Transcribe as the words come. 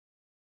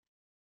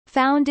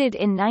Founded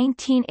in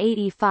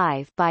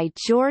 1985 by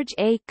George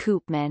A.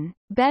 Koopman,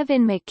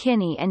 Bevan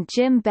McKinney and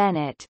Jim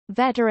Bennett,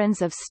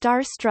 veterans of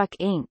Starstruck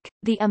Inc.,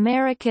 the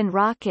American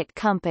Rocket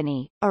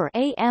Company, or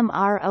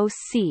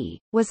AMROC,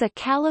 was a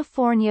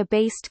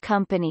California-based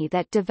company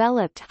that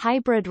developed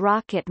hybrid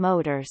rocket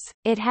motors.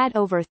 It had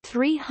over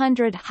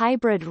 300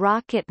 hybrid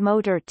rocket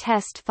motor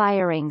test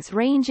firings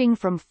ranging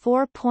from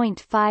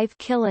 4.5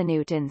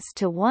 kilonewtons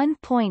to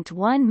 1.1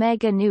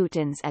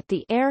 meganewtons at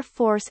the Air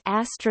Force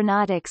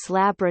Astronautics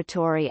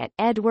Laboratory at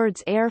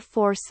Edwards Air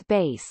Force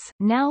Base,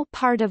 now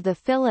part of the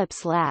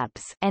Phillips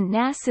Labs, and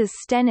NASA's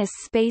Stennis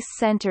Space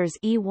Center's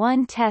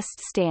E-1 test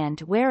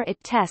stand, where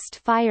it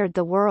test-fired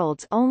the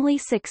world's only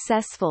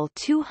successful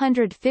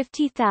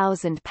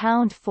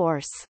 250,000-pound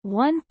force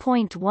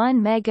 1.1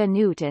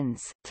 meganewtons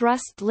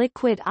thrust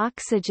liquid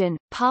oxygen,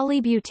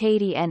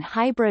 polybutadiene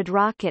hybrid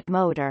rocket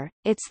motor.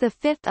 It's the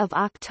 5th of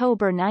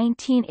October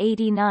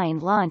 1989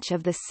 launch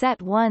of the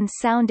Set-1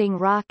 sounding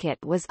rocket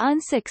was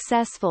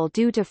unsuccessful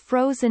due to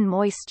frozen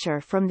moisture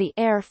from the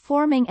air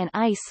forming an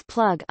ice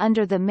plug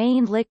under the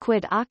main liquid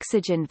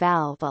oxygen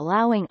valve,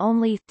 allowing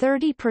only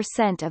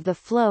 30% of the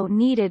flow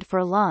needed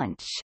for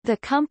launch. The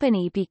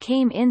company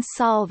became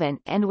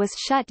insolvent and was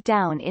shut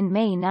down in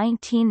May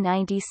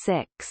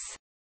 1996.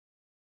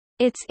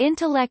 Its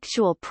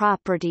intellectual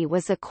property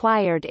was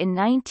acquired in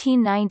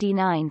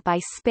 1999 by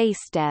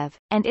SpaceDev,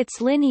 and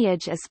its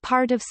lineage is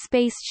part of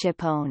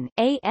SpaceshipOne.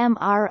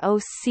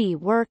 AMROC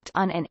worked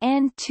on an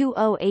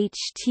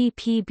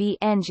N20HTPB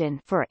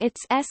engine for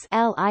its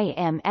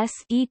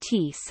SLIM-SET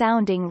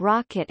sounding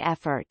rocket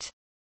effort.